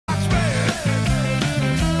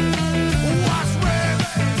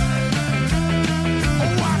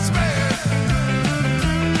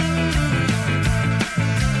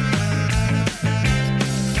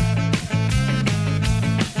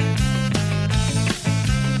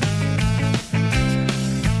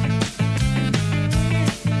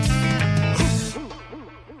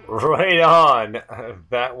Right on.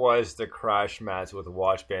 That was the Crash Mats with the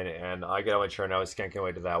Watch Band, and I got on my chair and I was skanking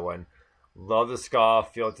away to that one. Love the ska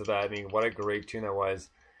feel to that. I mean, what a great tune that was.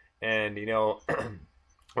 And, you know, I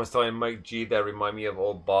was telling Mike G that reminded me of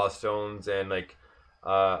old Boss Stones and, like,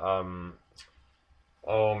 oh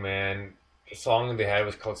man, the song they had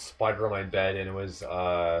was called Spider on My Bed, and it was,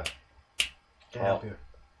 Can't help you.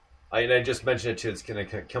 I just mentioned it too. It's gonna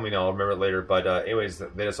kill me now. I'll remember it later. But anyways, they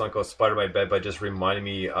had a song called "Spider My Bed," but just reminded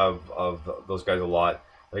me of those guys a lot.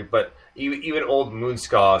 Like, but even old moon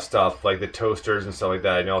ska stuff, like the Toasters and stuff like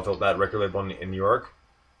that. I know that record label in New York.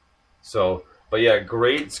 So, but yeah,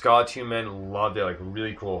 great ska tune, man. Loved it. Like,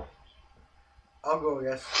 really cool. I'll go.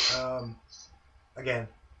 Yes. Again,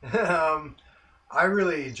 I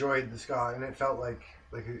really enjoyed the ska, and it felt like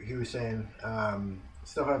he was saying,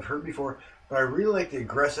 stuff I've heard before. But I really like the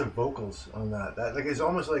aggressive vocals on that. That like it's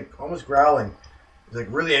almost growling. It's like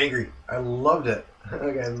really angry. I loved it.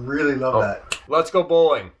 Like, I really love that. Let's go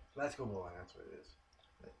bowling. Let's go bowling. That's what it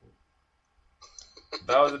is.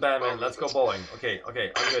 That was a bad man. Let's go bowling. Okay, I'm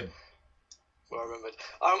good. Well remembered.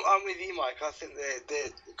 I'm with you, Mike. I think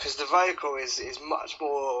because the vocal is much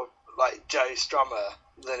more like Joe Strummer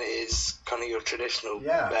than it is kind of your traditional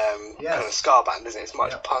kind of ska band, isn't it? It's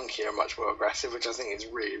much punkier and much more aggressive, which I think is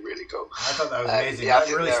really, really cool. I thought that was amazing. That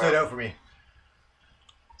really stood out for me.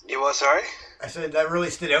 You what, sorry? I said that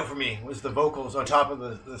really stood out for me, was the vocals on top of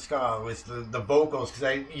the ska, was the vocals,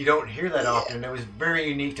 because you don't hear that often. It was very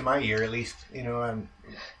unique to my ear, at least. You know, I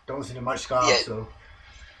don't listen to much ska, so...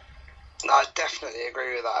 No, I definitely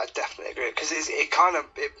agree with that. I definitely agree because it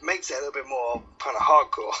makes it a little bit more kind of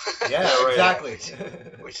hardcore. Yeah, exactly.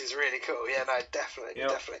 Which is really cool. Yeah, no, definitely.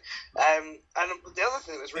 And the other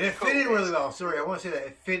thing that was really cool. It fit in really well. Sorry, I want to say that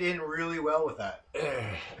it fit in really well with that.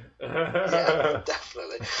 Yeah,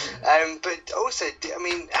 definitely. But also, I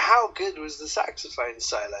mean, how good was the saxophone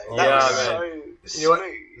solo? That was so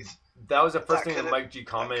smooth. That was the first thing that Mike G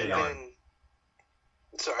commented on.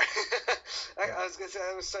 Sorry, I was going to say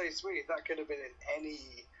that was so sweet. That could have been in any,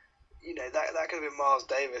 you know, that could have been Miles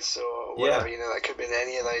Davis or whatever. You know, that could have been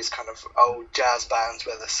any of those kind of old jazz bands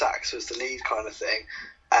where the sax was the lead kind of thing.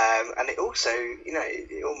 And it also, you know,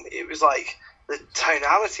 it was like the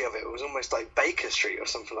tonality of it was almost like Baker Street or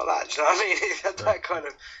something like that. Do you know what I mean? It had that kind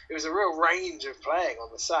of, it was a real range of playing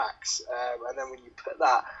on the sax. And then when you put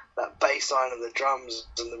that bass line of the drums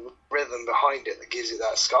and the rhythm behind it that gives it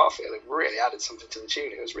that ska feel, it really added something to the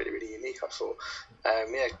tune. It was really, really unique, I thought.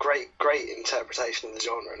 Great interpretation of the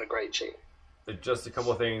genre and a great tune. Just a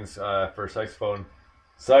couple of things for saxophone.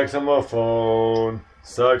 Saxophone. You know,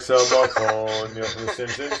 from The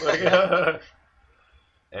Simpsons.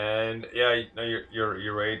 And yeah, no,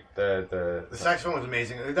 you're right. The saxophone was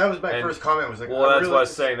amazing. That was my first comment. Was like, well, that's what I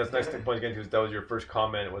was saying. That's the next point to get into. That was your first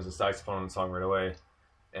comment. It was the saxophone on the song right away.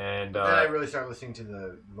 And then I really started listening to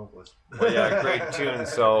the vocalist. Well, yeah, great tune.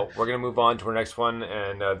 So we're gonna move on to our next one,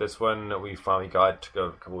 and this one we finally got. Took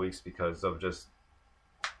a couple weeks because of just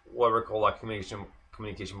whatever called that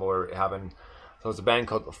communication more happened. So it's a band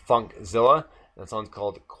called Funkzilla. And the song's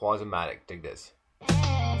called Quasmatic. Dig this.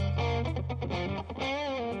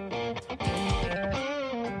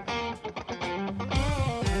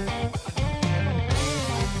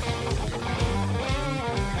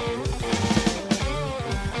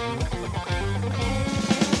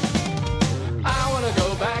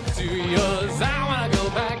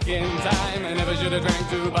 In time, I never should have drank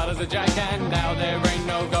 2 bottles of Jack, and now there ain't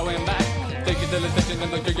no going back. Take it to the station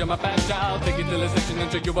and they'll give you my bad child. Take it to the station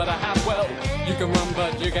and show you what I have. Well, you can run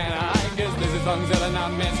but you can't hide, cause this is Funkzilla,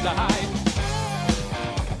 not Mr. Hyde.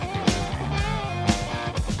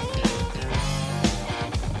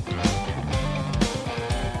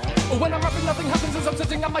 When I'm rapping, nothing happens as I'm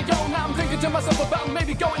sitting on my own. Now I'm thinking to myself about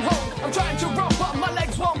maybe going home. I'm trying to run but my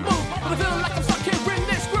legs won't move, but I feel like I'm stuck here in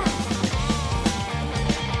this groove.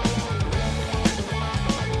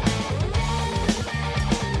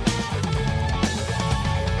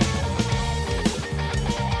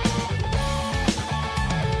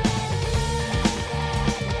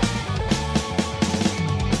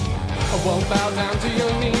 Won't bow down to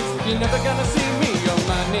your knees. You're never gonna see me on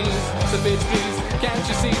my knees. So bitch please, can't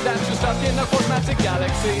you see that you're stuck in a quasmatic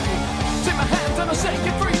galaxy? Take my hands and I'll shake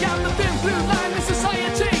it free. I'm the thin blue line in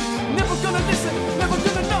society. Never gonna listen, never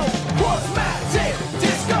gonna know. Quasmatic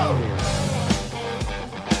disco.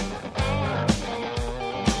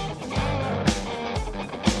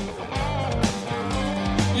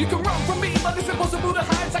 You can run from me, but it's impossible to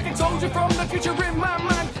hide. Like I told you from the future in my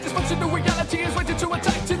mind. Dysfunctional reality is waiting to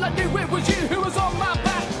attack till I knew it was you who was on my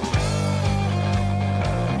back.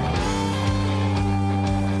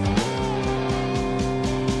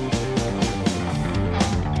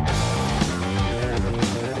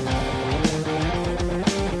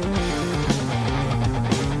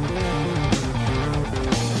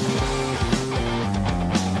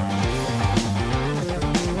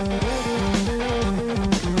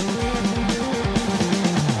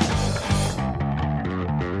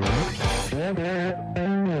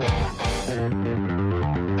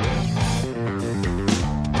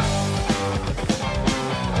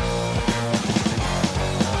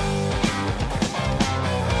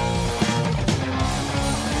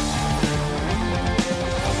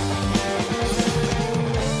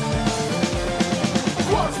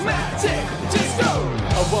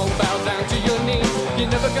 won't bow down to your knees. You're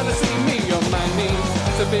never gonna see me on my knees.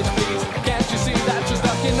 So bitch please, can't you see that you're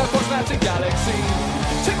stuck in a cosmetic galaxy?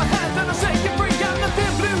 Take my hand and I'll set you free. I'm the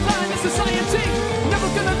thin blue line of society. Never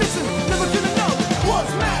gonna listen, never gonna know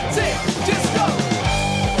what's magic disco.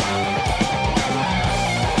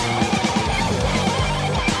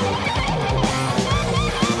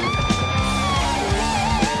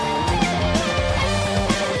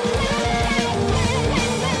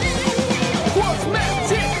 What's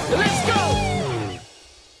magic? Let's go.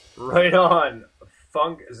 Right on.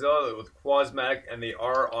 Funkzilla with Quasmatic, and they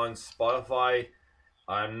are on Spotify.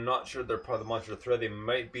 I'm not sure they're part of the Monster Thread. They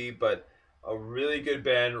might be, but a really good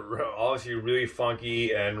band. Obviously really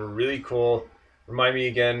funky and really cool. Remind me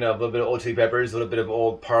again of a little bit of Old Chili Peppers, a little bit of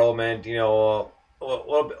Old Parliament, you know, a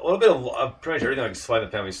little bit of pretty much everything like Sly and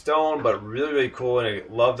the Family Stone, but really, really cool. And I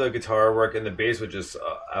love the guitar work, and the bass was just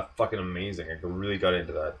fucking amazing. I really got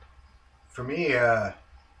into that. For me, it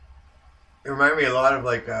reminded me a lot of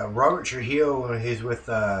like Robert Trujillo when he's with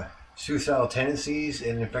Suicidal Tendencies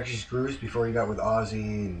and Infectious Grooves before he got with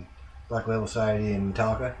Ozzy and Black Label Society and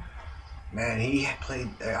Metallica. Man, he played,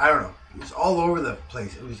 I don't know, he was all over the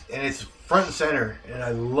place. And it's front and center, and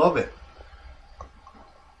I love it.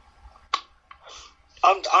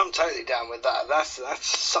 I'm totally down with that. That's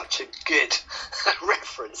such a good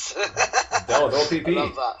reference. That was OPP. I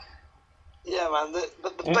love that. Yeah, man.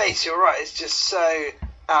 The bass, you're right. It's just so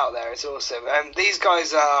out there. It's awesome. These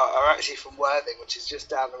guys are actually from Worthing, which is just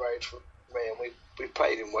down the road from me, and we've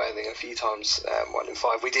played in Worthing a few times. 1 in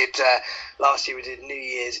 5. We did last year. We did New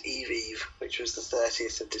Year's Eve, which was the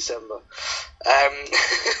 30th of December,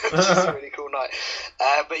 which is a really cool night.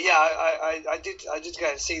 But yeah, I did go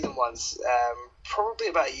and see them once. Probably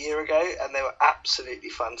about a year ago, and they were absolutely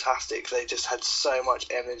fantastic. They just had so much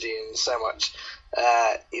energy and so much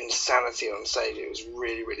insanity on stage. It was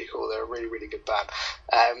really, really cool. They're a really, really good band.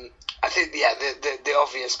 I think, yeah, the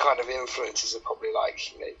obvious kind of influences are probably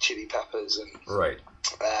like, you know, Chili Peppers and Right.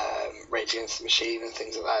 Rage Against the Machine and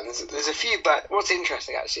things like that. And there's a few, but what's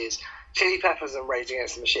interesting actually is Chili Peppers and Rage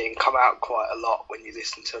Against the Machine come out quite a lot when you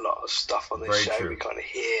listen to a lot of stuff on this Very show. true. We kind of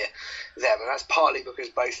hear them, and that's partly because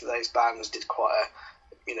both of those bands did quite a,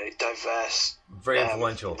 you know, diverse, Very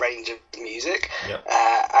influential range of music. Yep.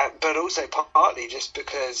 But also partly just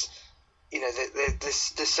because, you know,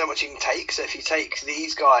 there's so much you can take. So if you take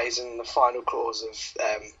these guys and the final clause of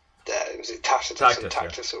was it Tacitus or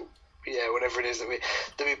Tactus or whatever it is that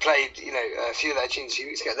we played, you know, a few of their tunes a few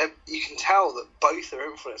weeks ago, you can tell that both are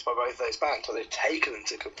influenced by both those bands, but they've taken them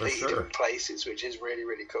to completely different places, which is really,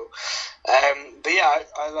 really cool. But yeah,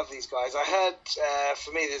 I love these guys. I heard,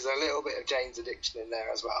 for me, there's a little bit of Jane's Addiction in there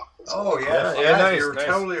as well. Oh, yeah. Yeah, nice, You're nice.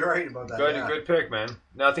 totally right about that. Good, yeah. good pick, man.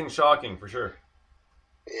 Nothing shocking for sure.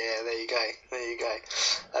 Yeah, there you go.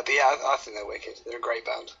 But yeah, I think they're wicked. They're a great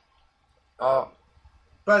band.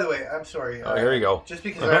 By the way, I'm sorry. Here you go. Just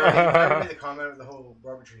because I already made the comment of the whole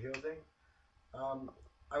Robert Trujillo thing,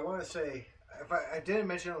 I want to say, if I didn't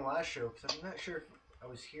mention it on the last show, because I'm not sure if I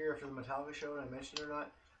was here for the Metallica show and I mentioned it or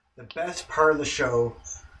not, the best part of the show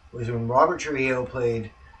was when Robert Trujillo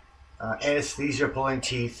played Anesthesia Pulling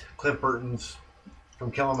Teeth, Cliff Burton's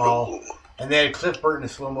from Kill 'Em All, and they had Cliff Burton in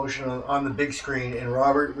slow motion on the big screen, and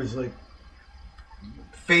Robert was like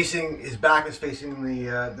his back was facing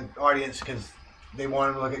the audience because they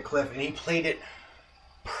wanted to look at Cliff, and he played it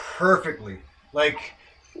perfectly. Like,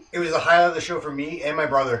 it was the highlight of the show for me and my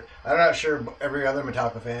brother. I'm not sure every other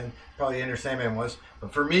Metallica fan, probably Enter Sandman was,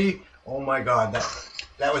 but for me, oh my god,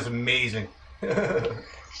 that was amazing. Enter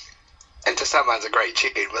Sandman's a great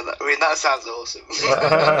tune, but that sounds awesome. To be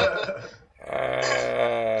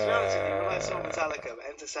honest with you, when I saw Metallica,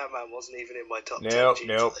 Enter Sandman wasn't even in my top 10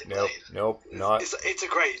 tunes Nope, not. It's a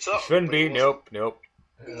great song. Shouldn't be, nope.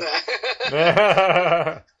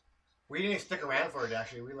 We didn't stick around for it,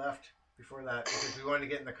 actually. We left before that because we wanted to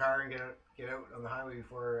get in the car and get out on the highway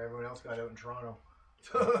before everyone else got out in Toronto.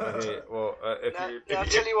 Okay, well, I'll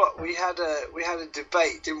tell you what, we had a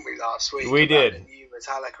debate, didn't we, last week? We did. The new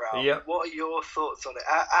Metallica album. Yep. What are your thoughts on it?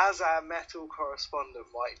 As our metal correspondent,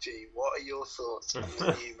 Mike G, what are your thoughts on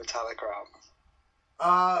the new Metallica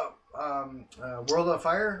album? World on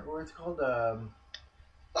Fire, or it's called? I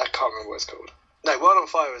can't remember what it's called. No, World on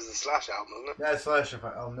Fire was the Slash album, wasn't it? Yeah, Slash.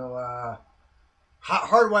 Oh no,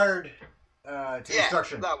 Hardwired to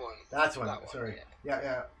Destruction. That one. That's one. Sorry.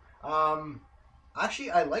 Yeah. Actually,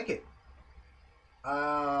 I like it.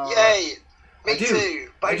 Yay! Me too.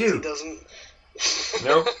 Banksy doesn't.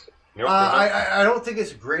 Nope. I don't think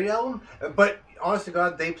it's a great album, but honest to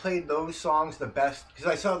God, they played those songs the best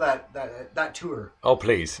because I saw that tour. Oh,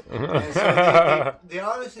 please. And so they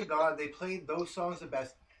honest to God, they played those songs the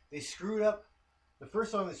best. They screwed up the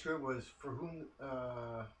first song they screwed was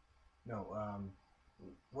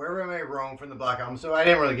Wherever I May Roam from the Black Album. So I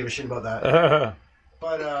didn't really give a shit about that.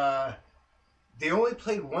 But they only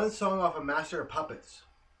played one song off of Master of Puppets,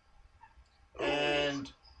 and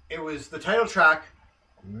it was the title track,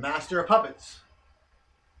 Master of Puppets.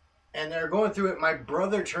 And they're going through it. My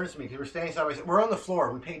brother turns to me because we're standing side by side. We're on the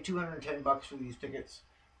floor. We paid $210 for these tickets.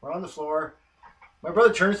 We're on the floor. My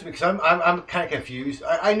brother turns to me because I'm kind of confused.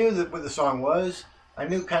 I knew what the song was. I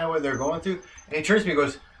knew kind of what they're going through. And he turns to me and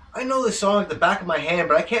goes, I know this song at the back of my hand,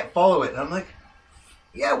 but I can't follow it. And I'm like,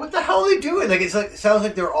 yeah, what the hell are they doing? Like, it sounds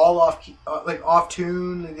like they're all off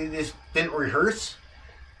tune. They just didn't rehearse.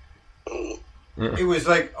 It was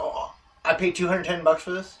like, oh, I paid $210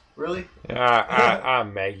 for this. Really?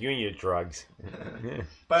 Meg, you and your drugs.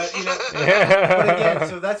 But again,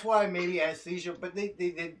 so that's why maybe Anesthesia. But they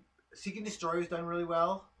did. Seek and Destroy was done really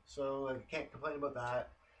well, so I can't complain about that.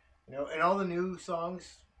 And all the new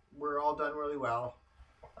songs were all done really well.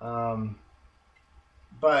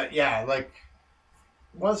 But yeah, like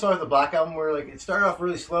one song of the Black Album where like it started off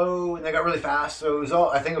really slow and they got really fast, so it was all.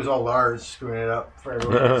 I think it was all Lars screwing it up for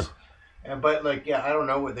everyone else. But like, yeah, I don't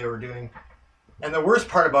know what they were doing. And the worst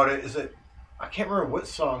part about it is that I can't remember what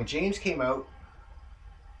song. James came out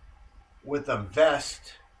with a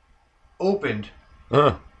vest opened.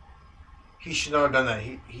 He should not have done that.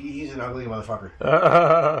 He's an ugly motherfucker.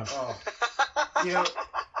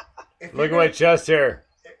 Look at my chest hair.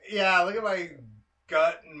 Yeah, look at my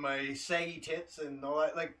gut and my saggy tits and all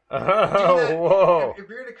that. Like, whoa! If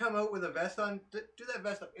you're gonna come out with a vest on, do that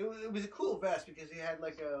vest up. It was a cool vest because he had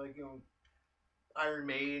Iron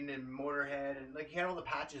Maiden and Motorhead, and like he had all the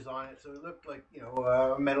patches on it, so it looked like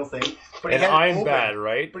a metal thing. But and I'm bad,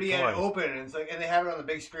 right? But he had it open, and it's like, and they have it on the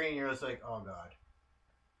big screen. And you're just like, oh god,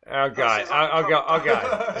 oh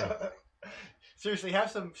god. Seriously,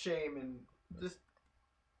 have some shame and just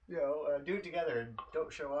do it together and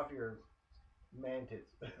don't show off your man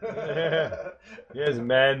tits. Yes,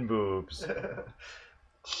 man boobs.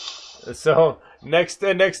 So next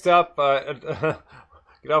up,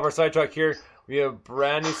 get off our sidetrack here. We have a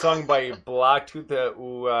brand new song by Blacktooth.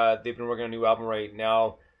 They've been working on a new album right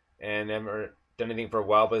now, and haven't done anything for a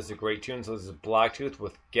while, but it's a great tune. So this is Blacktooth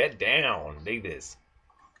with "Get Down." Dig this.